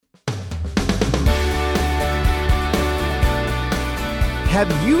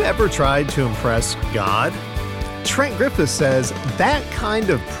Have you ever tried to impress God? Trent Griffith says that kind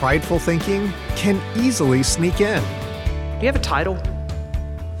of prideful thinking can easily sneak in. Do you have a title?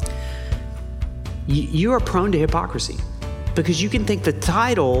 You are prone to hypocrisy because you can think the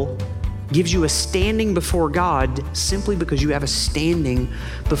title gives you a standing before God simply because you have a standing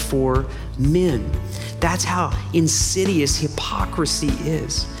before men. That's how insidious hypocrisy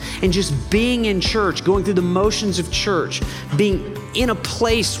is. And just being in church, going through the motions of church, being in a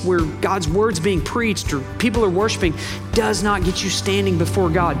place where God's word's being preached or people are worshiping does not get you standing before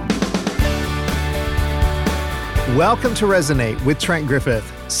God. Welcome to Resonate with Trent Griffith,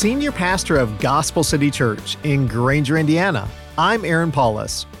 Senior Pastor of Gospel City Church in Granger, Indiana. I'm Aaron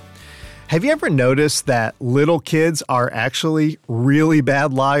Paulus. Have you ever noticed that little kids are actually really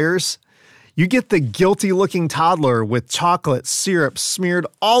bad liars? You get the guilty-looking toddler with chocolate syrup smeared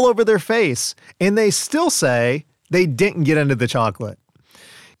all over their face, and they still say they didn't get into the chocolate.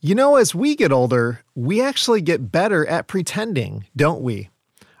 You know, as we get older, we actually get better at pretending, don't we?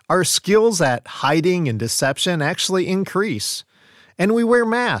 Our skills at hiding and deception actually increase. And we wear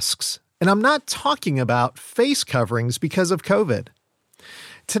masks. And I'm not talking about face coverings because of COVID.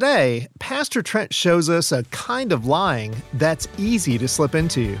 Today, Pastor Trent shows us a kind of lying that's easy to slip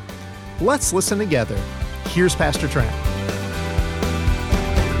into. Let's listen together. Here's Pastor Trent.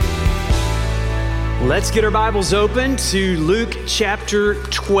 Let's get our Bibles open to Luke chapter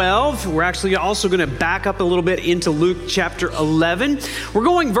 12. We're actually also going to back up a little bit into Luke chapter 11. We're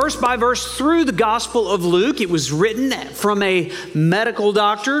going verse by verse through the Gospel of Luke. It was written from a medical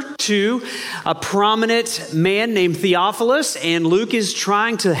doctor to a prominent man named Theophilus, and Luke is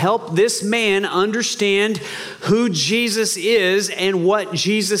trying to help this man understand who Jesus is and what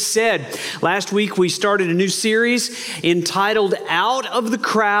Jesus said. Last week, we started a new series entitled Out of the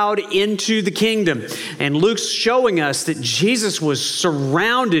Crowd into the Kingdom. And Luke's showing us that Jesus was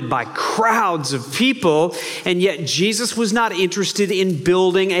surrounded by crowds of people, and yet Jesus was not interested in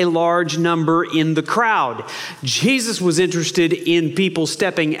building a large number in the crowd. Jesus was interested in people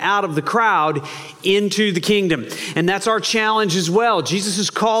stepping out of the crowd into the kingdom. And that's our challenge as well. Jesus is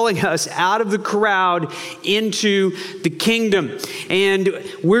calling us out of the crowd into the kingdom. And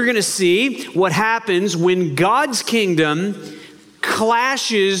we're going to see what happens when God's kingdom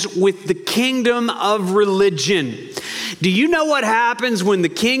clashes with the kingdom of religion. Do you know what happens when the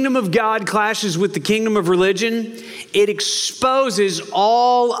kingdom of God clashes with the kingdom of religion? It exposes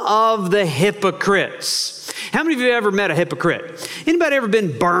all of the hypocrites. How many of you have ever met a hypocrite? Anybody ever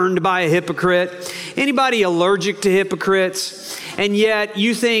been burned by a hypocrite? Anybody allergic to hypocrites? And yet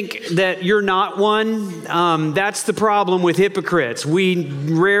you think that you're not one? That's the problem with hypocrites. We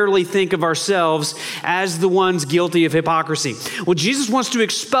rarely think of ourselves as the ones guilty of hypocrisy. Well, Jesus wants to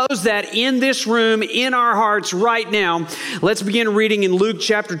expose that in this room, in our hearts right now. Let's begin reading in Luke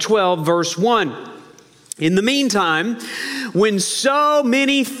chapter 12, verse 1. In the meantime, when so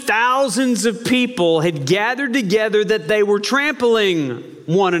many thousands of people had gathered together that they were trampling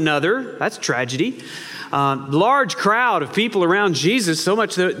one another, that's tragedy. Large crowd of people around Jesus, so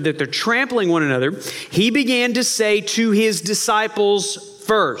much that they're trampling one another, he began to say to his disciples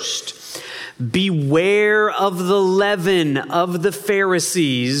first, "Beware of the leaven of the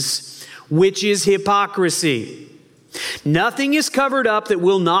Pharisees, which is hypocrisy. Nothing is covered up that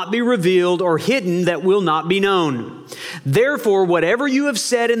will not be revealed, or hidden that will not be known. Therefore, whatever you have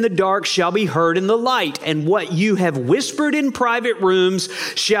said in the dark shall be heard in the light, and what you have whispered in private rooms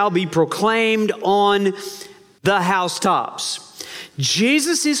shall be proclaimed on the housetops."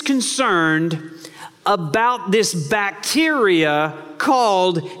 Jesus is concerned about this bacteria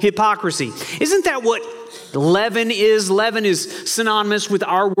called hypocrisy. Isn't that what leaven is? Leaven is synonymous with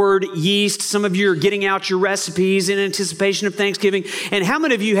our word yeast. Some of you are getting out your recipes in anticipation of Thanksgiving. And how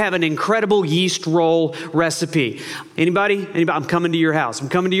many of you have an incredible yeast roll recipe? Anybody? I'm coming to your house.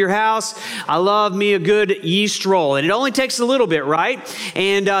 I love me a good yeast roll. And it only takes a little bit, right?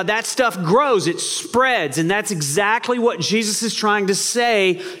 And that stuff grows. It spreads. And that's exactly what Jesus is trying to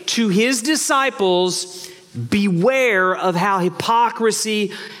say to his disciples. Beware of how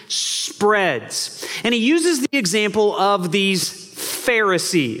hypocrisy spreads. And he uses the example of these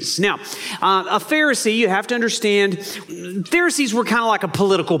Pharisees. Now, a Pharisee, you have to understand, Pharisees were kind of like a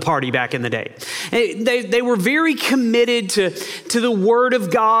political party back in the day. They were very committed to the Word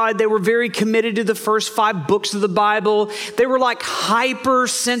of God. They were very committed to the first 5 books of the Bible. They were like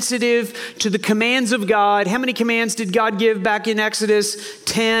hypersensitive to the commands of God. How many commands did God give back in Exodus?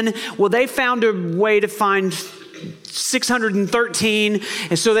 10. Well, they found a way to find 613.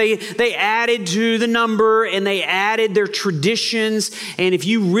 And so they added to the number and they added their traditions. And if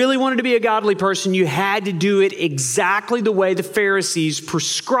you really wanted to be a godly person, you had to do it exactly the way the Pharisees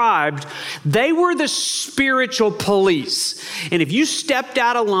prescribed. They were the spiritual police. And if you stepped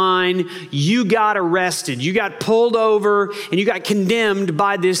out of line, you got arrested. You got pulled over and you got condemned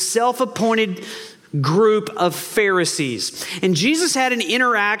by this self-appointed group of Pharisees. And Jesus had an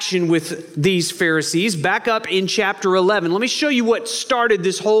interaction with these Pharisees back up in chapter 11. Let me show you what started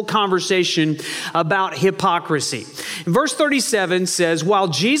this whole conversation about hypocrisy. Verse 37 says, while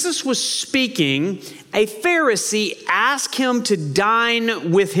Jesus was speaking, a Pharisee asked him to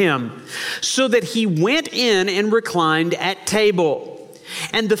dine with him, so that he went in and reclined at table.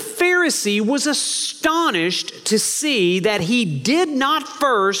 And the Pharisee was astonished to see that he did not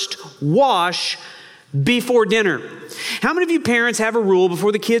first wash before dinner. How many of you parents have a rule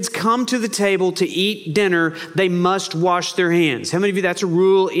before the kids come to the table to eat dinner, they must wash their hands? How many of you, that's a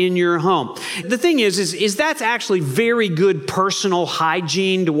rule in your home? The thing is that's actually very good personal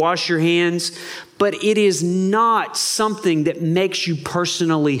hygiene to wash your hands, but it is not something that makes you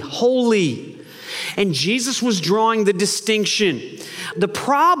personally holy. And Jesus was drawing the distinction. The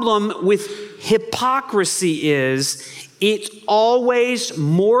problem with hypocrisy is it's always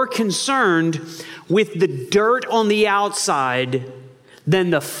more concerned with the dirt on the outside than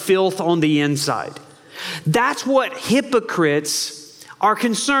the filth on the inside. That's what hypocrites are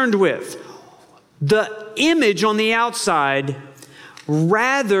concerned with. The image on the outside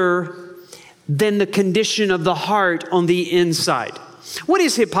rather than the condition of the heart on the inside. What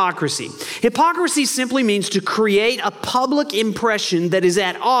is hypocrisy? Hypocrisy simply means to create a public impression that is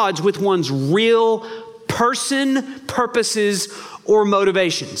at odds with one's real person, purposes, or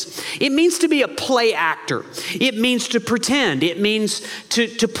motivations. It means to be a play actor. It means to pretend. It means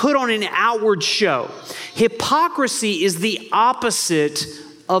to put on an outward show. Hypocrisy is the opposite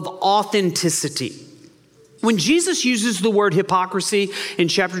of authenticity. When Jesus uses the word hypocrisy in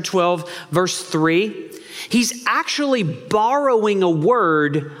chapter 12, verse 3, he's actually borrowing a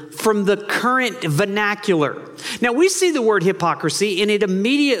word from the current vernacular. Now, we see the word hypocrisy and it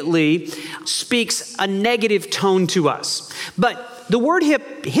immediately speaks a negative tone to us. But the word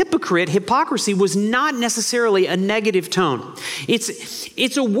hypocrisy was not necessarily a negative tone.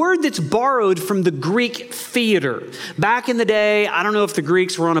 It's a word that's borrowed from the Greek theater. Back in the day, I don't know if the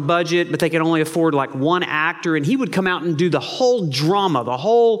Greeks were on a budget, but they could only afford like one actor, and he would come out and do the whole drama, the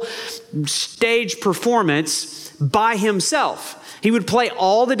whole stage performance by himself. He would play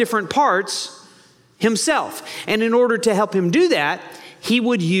all the different parts himself. And in order to help him do that, he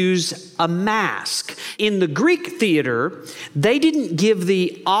would use a mask. In the Greek theater, they didn't give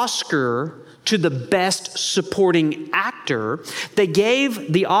the Oscar to the best supporting actor. They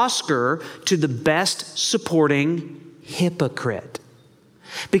gave the Oscar to the best supporting hypocrite.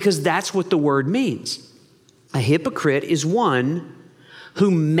 Because that's what the word means. A hypocrite is one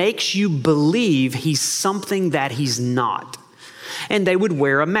who makes you believe he's something that he's not. And they would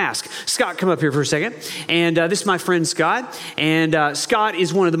wear a mask. Scott, come up here for a second. And this is my friend Scott. And Scott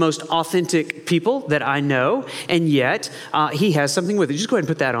is one of the most authentic people that I know. And yet, he has something with it. Just go ahead and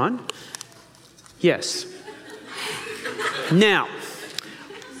put that on. Yes. Now,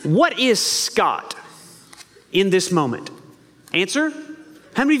 what is Scott in this moment? Answer?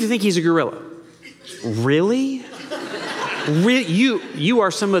 How many of you think he's a gorilla? Really? You are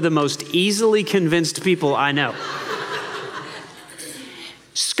some of the most easily convinced people I know.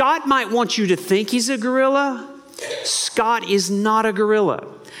 Scott might want you to think he's a gorilla. Scott is not a gorilla.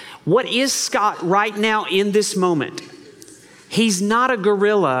 What is Scott right now in this moment? He's not a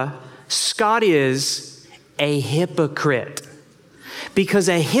gorilla. Scott is a hypocrite. Because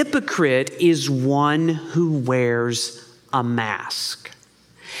a hypocrite is one who wears a mask.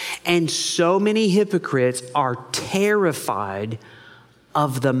 And so many hypocrites are terrified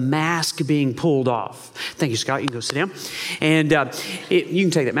of the mask being pulled off. Thank you, Scott. You can go sit down. And you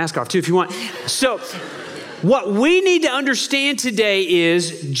can take that mask off too if you want. So what we need to understand today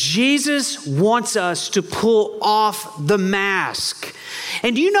is Jesus wants us to pull off the mask.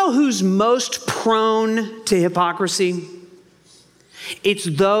 And do you know who's most prone to hypocrisy? It's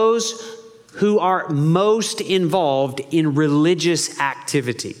those who are most involved in religious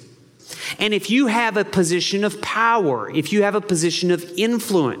activity. And if you have a position of power, if you have a position of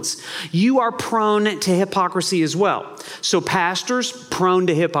influence, you are prone to hypocrisy as well. So pastors, prone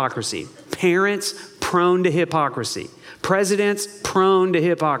to hypocrisy. Parents, prone to hypocrisy. Presidents, prone to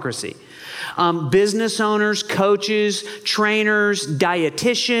hypocrisy. Business owners, coaches, trainers,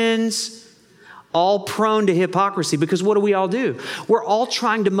 dietitians, all prone to hypocrisy. Because what do we all do? We're all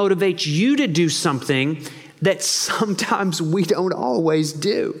trying to motivate you to do something that sometimes we don't always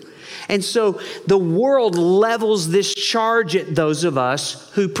do. And so the world levels this charge at those of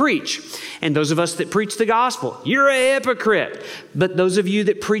us who preach. And those of us that preach the gospel, you're a hypocrite. But those of you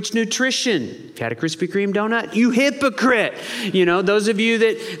that preach nutrition, if you had a Krispy Kreme donut, you hypocrite. You know, those of you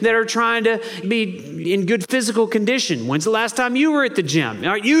that are trying to be in good physical condition, when's the last time you were at the gym?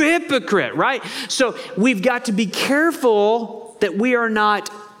 Are you hypocrite, right? So we've got to be careful that we are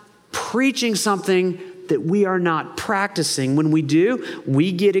not preaching something that we are not practicing. When we do,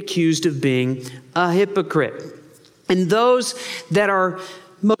 we get accused of being a hypocrite. And those that are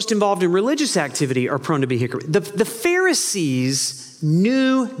most involved in religious activity are prone to be hypocrite. The Pharisees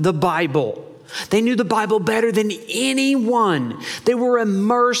knew the Bible. They knew the Bible better than anyone. They were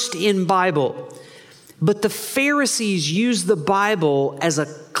immersed in Bible. But the Pharisees used the Bible as a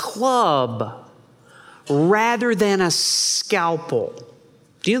club rather than a scalpel.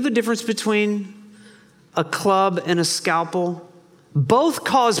 Do you know the difference between a club and a scalpel? Both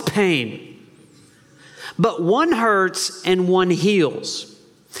cause pain, but one hurts and one heals.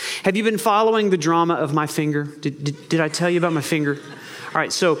 Have you been following the drama of my finger? Did I tell you about my finger? All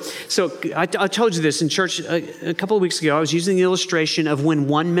right, so I told you this in church a couple of weeks ago. I was using the illustration of when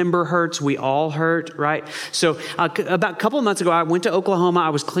one member hurts, we all hurt, right? So about a couple of months ago, I went to Oklahoma. I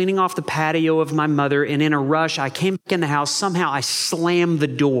was cleaning off the patio of my mother, and in a rush, I came back in the house. Somehow, I slammed the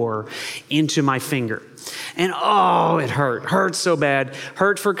door into my finger. And oh, it hurt so bad,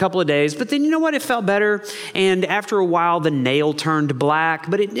 hurt for a couple of days. But then you know what? It felt better. And after a while, the nail turned black,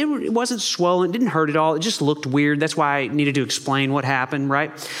 but it wasn't swollen. It didn't hurt at all. It just looked weird. That's why I needed to explain what happened,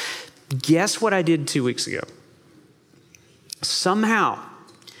 right? Guess what I did 2 weeks ago? Somehow,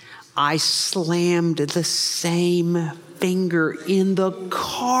 I slammed the same finger in the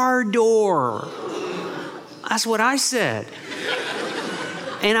car door. That's what I said.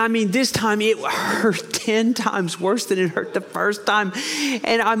 And I mean, this time it hurt 10 times worse than it hurt the first time.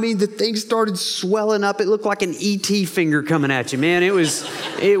 And I mean, the thing started swelling up. It looked like an ET finger coming at you, man. It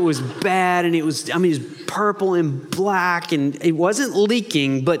was bad. And it was purple and black, and it wasn't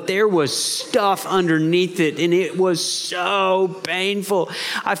leaking, but there was stuff underneath it. And it was so painful.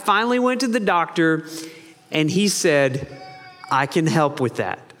 I finally went to the doctor, and he said, I can help with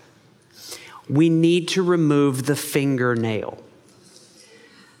that. We need to remove the fingernail.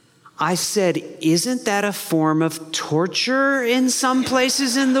 I said, isn't that a form of torture in some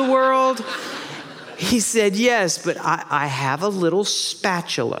places in the world? He said, yes, but I have a little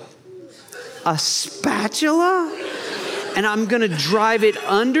spatula. A spatula? And I'm going to drive it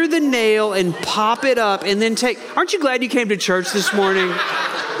under the nail and pop it up and then aren't you glad you came to church this morning? Isn't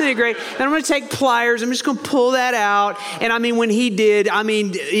that great? And I'm going to take pliers. I'm just going to pull that out. And I mean, when he did,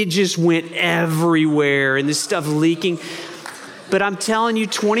 it just went everywhere and this stuff leaking. But I'm telling you,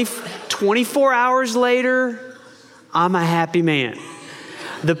 24 hours later, I'm a happy man.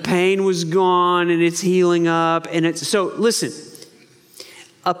 The pain was gone and it's healing up. So listen,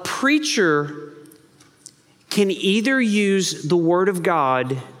 a preacher can either use the Word of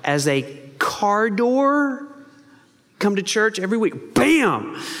God as a car door, come to church every week,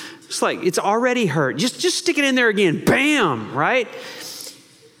 bam! It's like it's already hurt. Just stick it in there again, bam, right?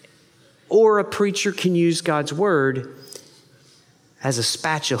 Or a preacher can use God's Word as a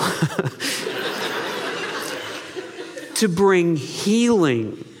spatula to bring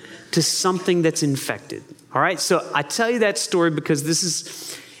healing to something that's infected. All right, so I tell you that story because this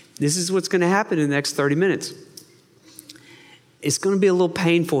is what's going to happen in the next 30 minutes. It's going to be a little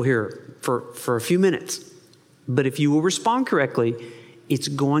painful here for a few minutes, but if you will respond correctly, it's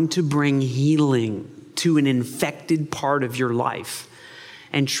going to bring healing to an infected part of your life.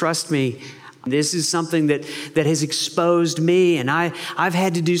 And trust me, this is something that has exposed me, and I've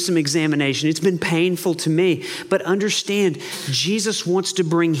had to do some examination. It's been painful to me, but understand, Jesus wants to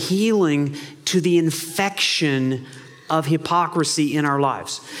bring healing to the infection of hypocrisy in our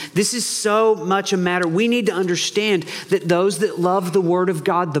lives. This is so much a matter. We need to understand that those that love the Word of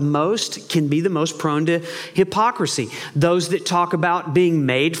God the most can be the most prone to hypocrisy. Those that talk about being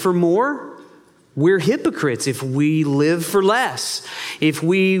made for more, we're hypocrites if we live for less. If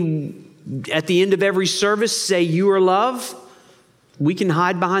we at the end of every service say you are love, we can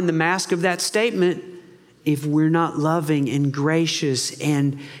hide behind the mask of that statement if we're not loving and gracious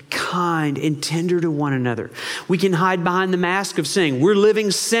and kind and tender to one another. We can hide behind the mask of saying we're living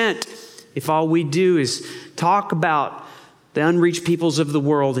sent if all we do is talk about the unreached peoples of the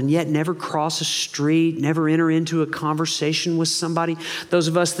world and yet never cross a street, never enter into a conversation with somebody. Those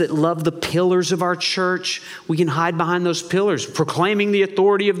of us that love the pillars of our church, we can hide behind those pillars, proclaiming the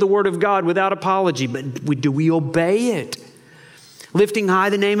authority of the Word of God without apology. But do we obey it? Lifting high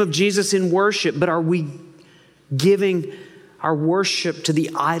the name of Jesus in worship, but are we giving our worship to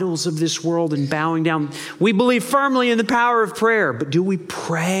the idols of this world and bowing down. We believe firmly in the power of prayer, but do we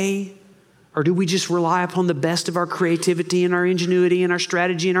pray? Or do we just rely upon the best of our creativity and our ingenuity and our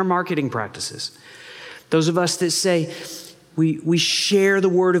strategy and our marketing practices? Those of us that say we share the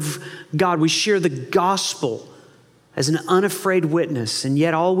word of God, we share the gospel as an unafraid witness, and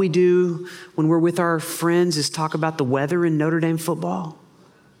yet all we do when we're with our friends is talk about the weather in Notre Dame football?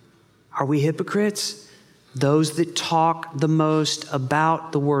 Are we hypocrites? Those that talk the most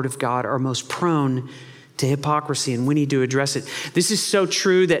about the word of God are most prone to hypocrisy, and we need to address it. This is so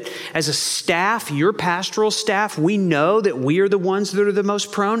true that as a staff, your pastoral staff, we know that we are the ones that are the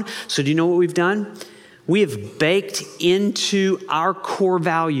most prone. So do you know what we've done? We have baked into our core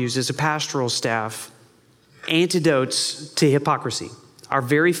values as a pastoral staff antidotes to hypocrisy. Our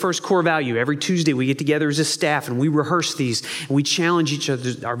very first core value, every Tuesday we get together as a staff and we rehearse these and we challenge each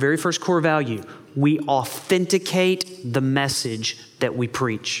other. Our very first core value, we authenticate the message that we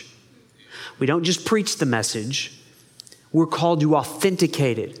preach. We don't just preach the message. We're called to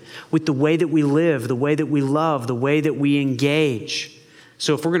authenticate it with the way that we live, the way that we love, the way that we engage.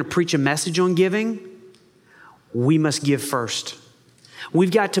 So if we're going to preach a message on giving, we must give first.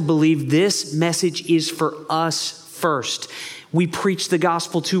 We've got to believe this message is for us first. We preach the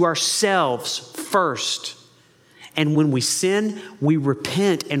gospel to ourselves first. And when we sin, we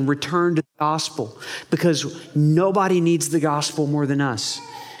repent and return to the gospel because nobody needs the gospel more than us.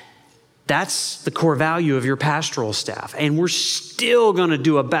 That's the core value of your pastoral staff. And we're still going to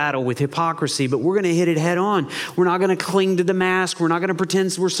do a battle with hypocrisy, but we're going to hit it head on. We're not going to cling to the mask. We're not going to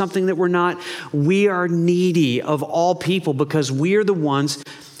pretend we're something that we're not. We are needy of all people because we are the ones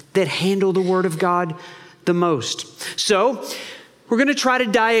that handle the word of God the most. So we're going to try to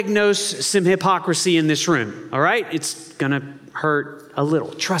diagnose some hypocrisy in this room. All right? It's going to hurt a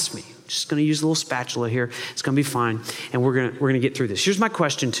little. Trust me. Just going to use a little spatula here. It's going to be fine. And we're going to get through this. Here's my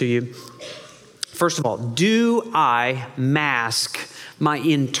question to you. First of all, do I mask my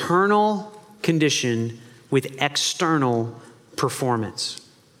internal condition with external performance?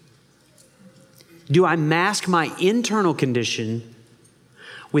 Do I mask my internal condition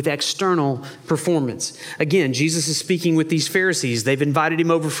with external performance? Again, Jesus is speaking with these Pharisees. They've invited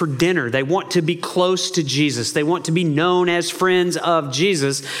him over for dinner. They want to be close to Jesus. They want to be known as friends of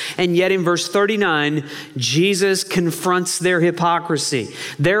Jesus. And yet in verse 39, Jesus confronts their hypocrisy.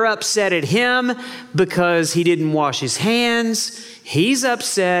 They're upset at him because he didn't wash his hands. He's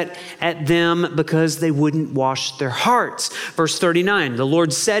upset at them because they wouldn't wash their hearts. Verse 39, the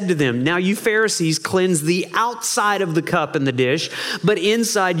Lord said to them, "Now you Pharisees cleanse the outside of the cup and the dish, but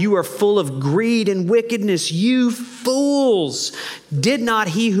inside you are full of greed and wickedness. You fools! Did not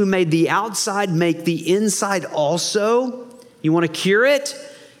he who made the outside make the inside also? You want to cure it?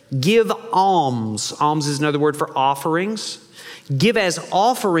 Give alms." Alms is another word for offerings. "Give as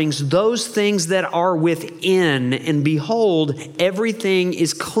offerings those things that are within, and behold, everything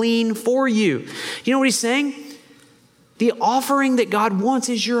is clean for you." You know what he's saying? The offering that God wants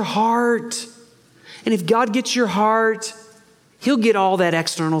is your heart. And if God gets your heart, he'll get all that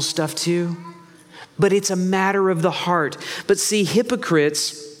external stuff too. But it's a matter of the heart. But see,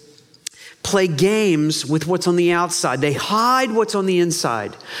 hypocrites play games with what's on the outside. They hide what's on the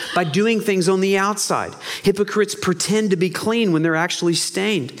inside by doing things on the outside. Hypocrites pretend to be clean when they're actually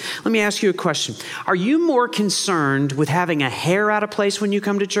stained. Let me ask you a question. Are you more concerned with having a hair out of place when you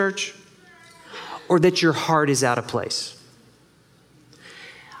come to church, or that your heart is out of place?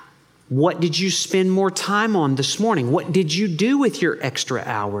 What did you spend more time on this morning? What did you do with your extra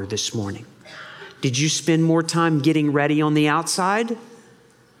hour this morning? Did you spend more time getting ready on the outside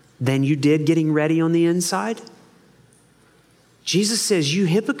than you did getting ready on the inside? Jesus says, you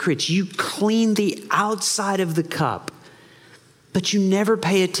hypocrites, you clean the outside of the cup, but you never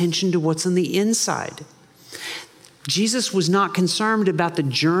pay attention to what's on the inside. Jesus was not concerned about the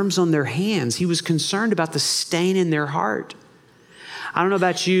germs on their hands. He was concerned about the stain in their heart. I don't know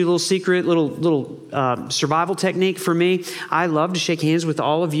about you, little secret, little survival technique for me. I love to shake hands with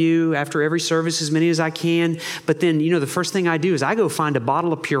all of you after every service, as many as I can. But then, the first thing I do is I go find a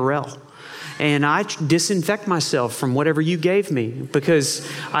bottle of Purell. And I disinfect myself from whatever you gave me because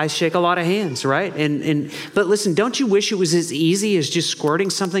I shake a lot of hands, right? But listen, don't you wish it was as easy as just squirting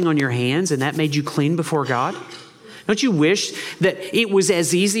something on your hands and that made you clean before God? Don't you wish that it was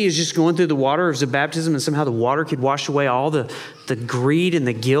as easy as just going through the waters of baptism and somehow the water could wash away all the greed and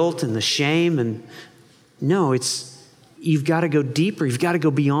the guilt and the shame? And no, you've got to go deeper. You've got to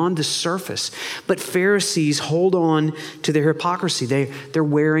go beyond the surface. But Pharisees hold on to their hypocrisy. They're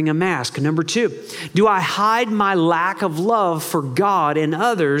wearing a mask. Number 2, do I hide my lack of love for God and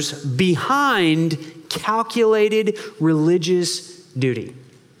others behind calculated religious duty.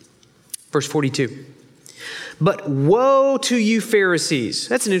 Verse 42. But woe to you Pharisees.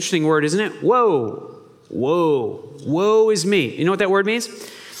 That's an interesting word, isn't it? Woe. Woe. Woe is me. You know what that word means?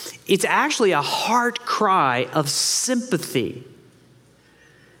 It's actually a heart cry of sympathy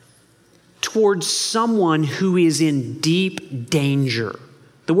towards someone who is in deep danger.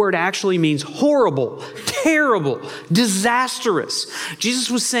 The word actually means horrible, terrible, disastrous. Jesus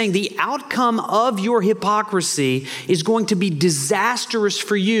was saying the outcome of your hypocrisy is going to be disastrous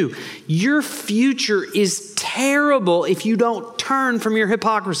for you. Your future is terrible if you don't turn from your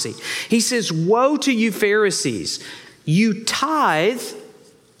hypocrisy. He says, woe to you Pharisees. You tithe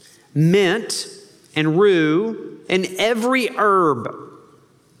mint and rue and every herb.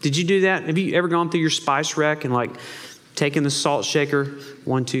 Did you do that? Have you ever gone through your spice rack and taken the salt shaker?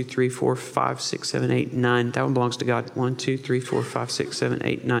 1, 2, 3, 4, 5, 6, 7, 8, 9. That one belongs to God. 1, 2, 3, 4, 5, 6, 7,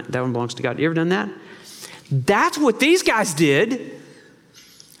 8, 9. That one belongs to God. You ever done that? That's what these guys did.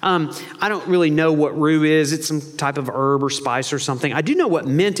 I don't really know what rue is. It's some type of herb or spice or something. I do know what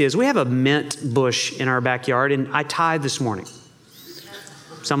mint is. We have a mint bush in our backyard, and I tithe this morning.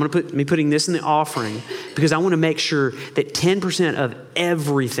 So I'm going to be putting this in the offering because I want to make sure that 10% of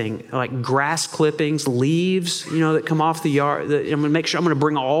everything, like grass clippings, leaves, that come off the yard, I'm going to make sure I'm going to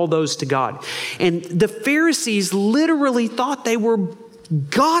bring all those to God. And the Pharisees literally thought they were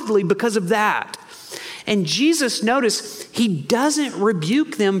godly because of that. And Jesus, notice, he doesn't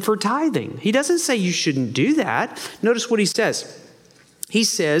rebuke them for tithing. He doesn't say you shouldn't do that. Notice what he says. He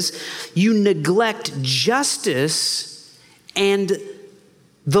says, you neglect justice and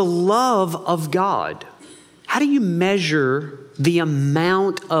the love of God. How do you measure the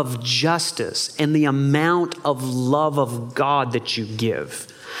amount of justice and the amount of love of God that you give?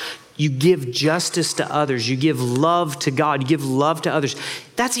 You give justice to others. You give love to God. You give love to others.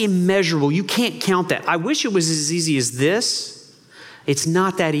 That's immeasurable. You can't count that. I wish it was as easy as this. It's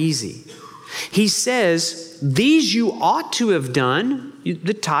not that easy. He says, these you ought to have done.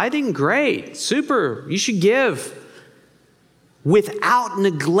 The tithing, great, super. You should give. Without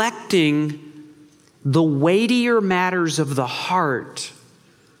neglecting the weightier matters of the heart.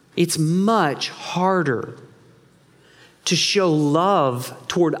 It's much harder to show love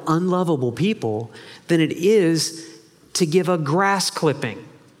toward unlovable people than it is to give a grass clipping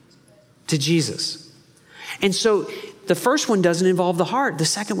to Jesus. And so the first one doesn't involve the heart. The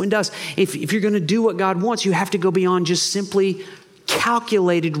second one does. If you're going to do what God wants, you have to go beyond just simply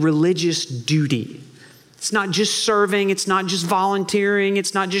calculated religious duty. It's not just serving. It's not just volunteering.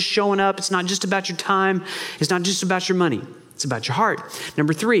 It's not just showing up. It's not just about your time. It's not just about your money. It's about your heart.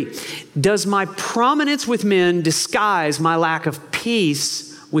 Number 3, does my prominence with men disguise my lack of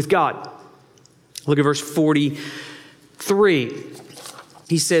peace with God? Look at verse 43.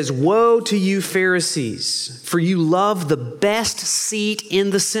 He says, woe to you Pharisees, for you love the best seat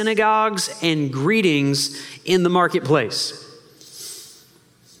in the synagogues and greetings in the marketplace.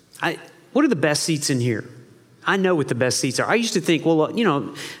 What are the best seats in here? I know what the best seats are. I used to think, well,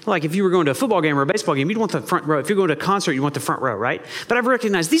 like if you were going to a football game or a baseball game, you'd want the front row. If you're going to a concert, you want the front row, right? But I've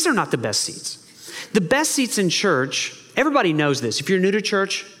recognized these are not the best seats. The best seats in church, everybody knows this. If you're new to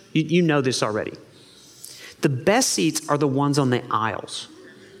church, you know this already. The best seats are the ones on the aisles,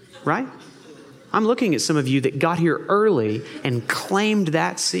 right? I'm looking at some of you that got here early and claimed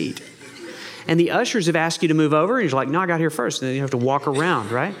that seat. And the ushers have asked you to move over, and you're like, no, I got here first. And then you have to walk around,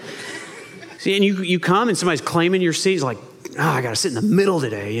 right? See, and you come and somebody's claiming your seat. It's like, I got to sit in the middle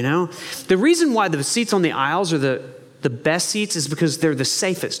today, The reason why the seats on the aisles are the best seats is because they're the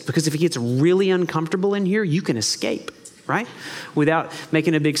safest. Because if it gets really uncomfortable in here, you can escape, right? Without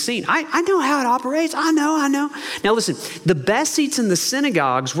making a big scene. I know how it operates. I know. Now listen, the best seats in the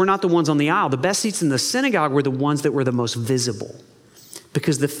synagogues were not the ones on the aisle. The best seats in the synagogue were the ones that were the most visible.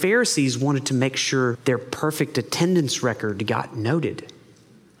 Because the Pharisees wanted to make sure their perfect attendance record got noted.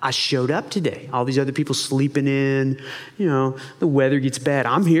 I showed up today. All these other people sleeping in, the weather gets bad.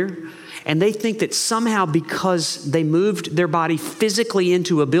 I'm here. And they think that somehow because they moved their body physically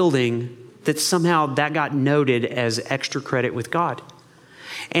into a building, that somehow that got noted as extra credit with God.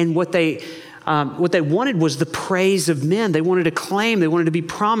 And what they wanted was the praise of men. They wanted to claim, they wanted to be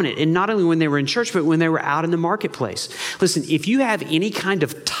prominent. And not only when they were in church, but when they were out in the marketplace. Listen, if you have any kind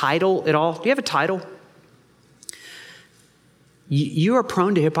of title at all, do you have a title? You are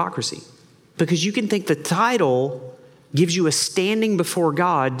prone to hypocrisy because you can think the title gives you a standing before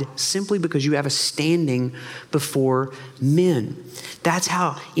God simply because you have a standing before men. That's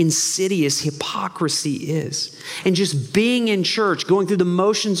how insidious hypocrisy is. And just being in church, going through the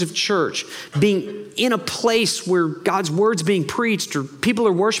motions of church, being in a place where God's word's being preached or people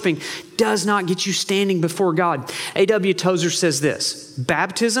are worshiping does not get you standing before God. A.W. Tozer says this: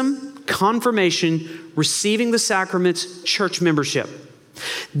 baptism, confirmation, receiving the sacraments, church membership.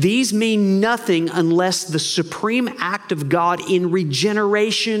 These mean nothing unless the supreme act of God in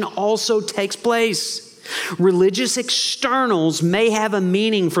regeneration also takes place. Religious externals may have a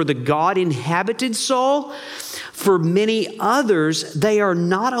meaning for the God-inhabited soul. For many others, they are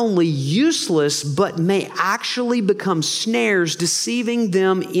not only useless, but may actually become snares, deceiving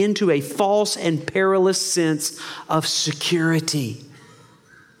them into a false and perilous sense of security.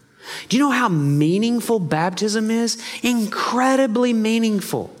 Do you know how meaningful baptism is? Incredibly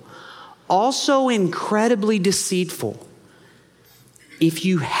meaningful. Also incredibly deceitful if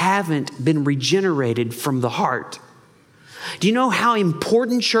you haven't been regenerated from the heart. Do you know how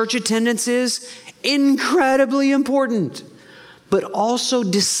important church attendance is? Incredibly important, but also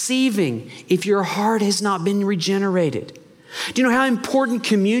deceiving if your heart has not been regenerated. Do you know how important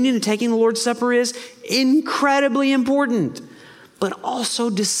communion and taking the Lord's Supper is? Incredibly important, but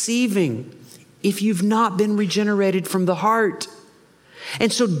also deceiving if you've not been regenerated from the heart.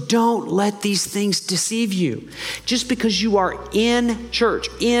 And so don't let these things deceive you. Just because you are in church,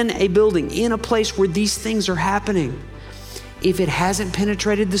 in a building, in a place where these things are happening, if it hasn't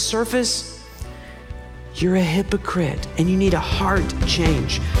penetrated the surface, you're a hypocrite and you need a heart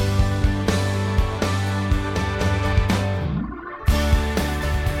change.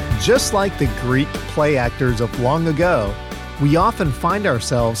 Just like the Greek play actors of long ago, we often find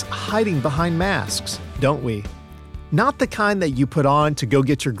ourselves hiding behind masks, don't we? Not the kind that you put on to go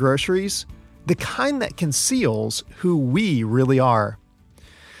get your groceries, the kind that conceals who we really are.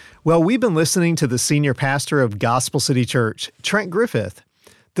 Well, we've been listening to the senior pastor of Gospel City Church, Trent Griffith.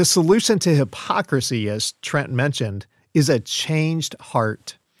 The solution to hypocrisy, as Trent mentioned, is a changed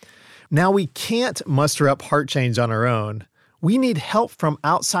heart. Now, we can't muster up heart change on our own. We need help from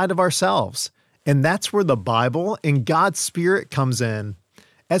outside of ourselves. And that's where the Bible and God's Spirit comes in.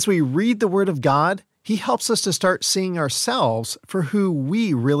 As we read the Word of God, He helps us to start seeing ourselves for who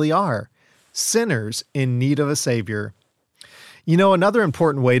we really are, sinners in need of a Savior. You know, another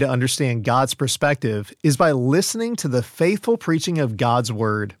important way to understand God's perspective is by listening to the faithful preaching of God's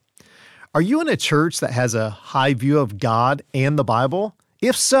Word. Are you in a church that has a high view of God and the Bible?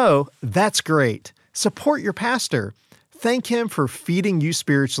 If so, that's great. Support your pastor. Thank him for feeding you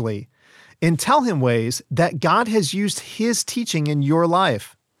spiritually. And tell him ways that God has used his teaching in your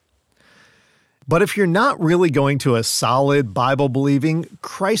life. But if you're not really going to a solid, Bible-believing,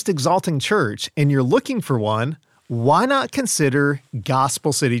 Christ-exalting church and you're looking for one, why not consider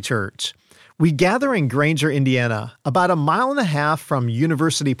Gospel City Church? We gather in Granger, Indiana, about 1.5 miles from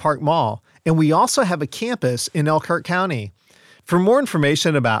University Park Mall, and we also have a campus in Elkhart County. For more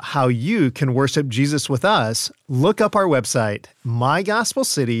information about how you can worship Jesus with us, look up our website,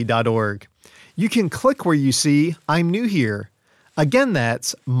 mygospelcity.org. You can click where you see I'm new here. Again,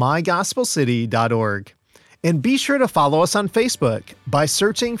 that's mygospelcity.org. And be sure to follow us on Facebook by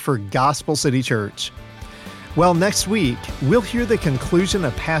searching for Gospel City Church. Well, next week, we'll hear the conclusion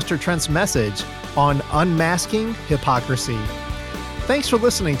of Pastor Trent's message on unmasking hypocrisy. Thanks for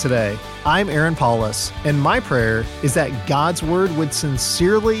listening today. I'm Aaron Paulus, and my prayer is that God's Word would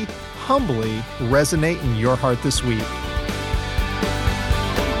sincerely, humbly resonate in your heart this week.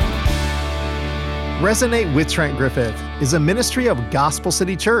 Resonate with Trent Griffith is a ministry of Gospel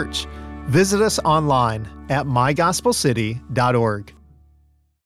City Church. Visit us online at mygospelcity.org.